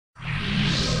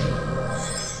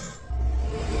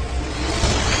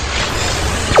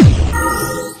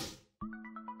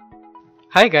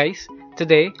Hi guys,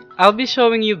 today I'll be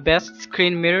showing you best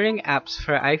screen mirroring apps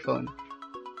for iPhone.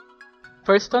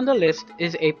 First on the list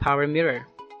is a Power Mirror.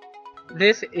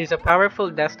 This is a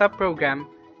powerful desktop program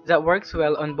that works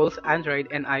well on both Android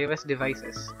and iOS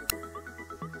devices.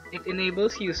 It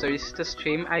enables users to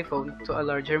stream iPhone to a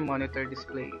larger monitor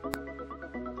display.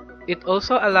 It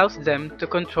also allows them to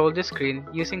control the screen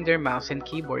using their mouse and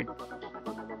keyboard.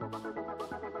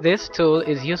 This tool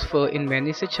is useful in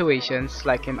many situations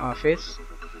like in office,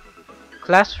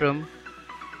 classroom,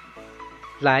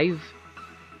 live,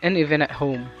 and even at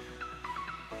home.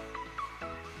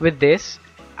 With this,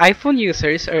 iPhone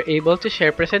users are able to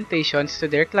share presentations to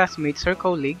their classmates or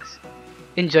colleagues,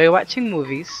 enjoy watching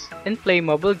movies, and play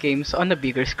mobile games on a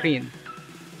bigger screen.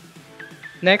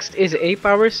 Next is a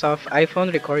PowerSoft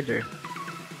iPhone recorder.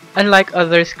 Unlike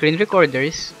other screen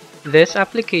recorders, this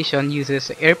application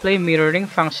uses AirPlay mirroring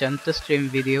function to stream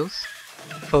videos,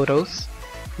 photos,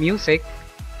 music,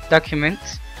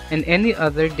 documents, and any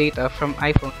other data from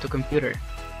iPhone to computer.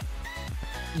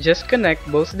 Just connect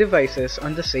both devices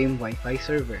on the same Wi-Fi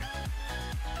server.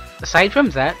 Aside from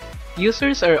that,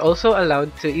 users are also allowed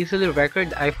to easily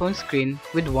record iPhone screen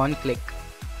with one click.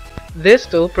 This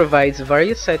tool provides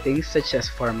various settings such as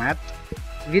format,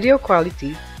 video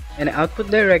quality, and output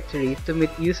directory to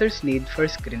meet users' need for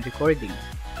screen recording.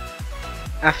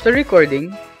 After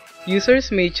recording,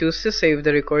 users may choose to save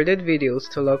the recorded videos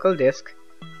to local disk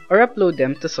or upload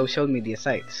them to social media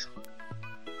sites.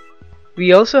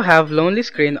 We also have Lonely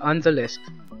Screen on the list.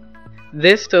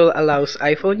 This tool allows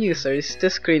iPhone users to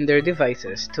screen their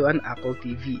devices to an Apple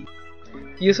TV.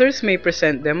 Users may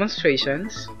present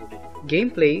demonstrations,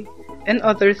 gameplay, and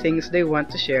other things they want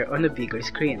to share on a bigger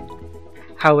screen.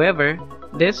 However,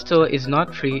 this tool is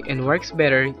not free and works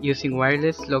better using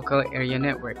wireless local area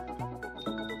network.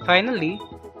 Finally,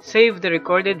 save the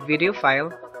recorded video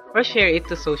file or share it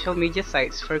to social media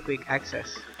sites for quick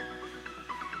access.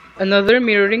 Another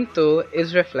mirroring tool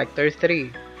is Reflector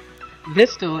 3.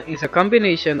 This tool is a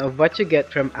combination of what you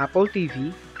get from Apple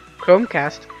TV,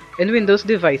 Chromecast, and Windows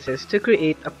devices to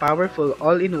create a powerful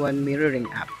all-in-one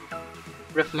mirroring app.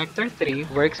 Reflector 3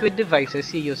 works with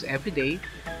devices you use every day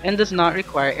and does not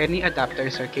require any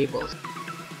adapters or cables.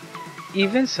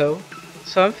 Even so,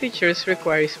 some features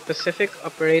require specific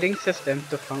operating system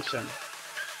to function.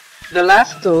 The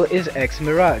last tool is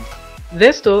XMirage.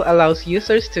 This tool allows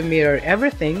users to mirror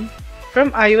everything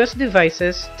from iOS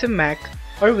devices to Mac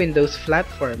or Windows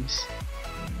platforms.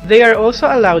 They are also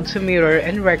allowed to mirror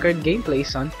and record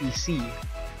gameplays on PC.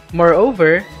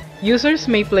 Moreover, users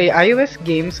may play iOS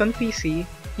games on PC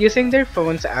using their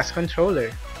phones as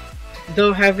controller.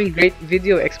 Though having great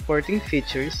video exporting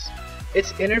features,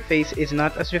 its interface is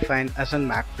not as refined as on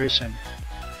Mac version.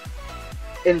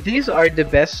 And these are the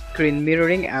best screen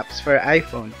mirroring apps for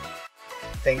iPhone.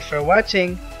 Thanks for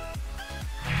watching!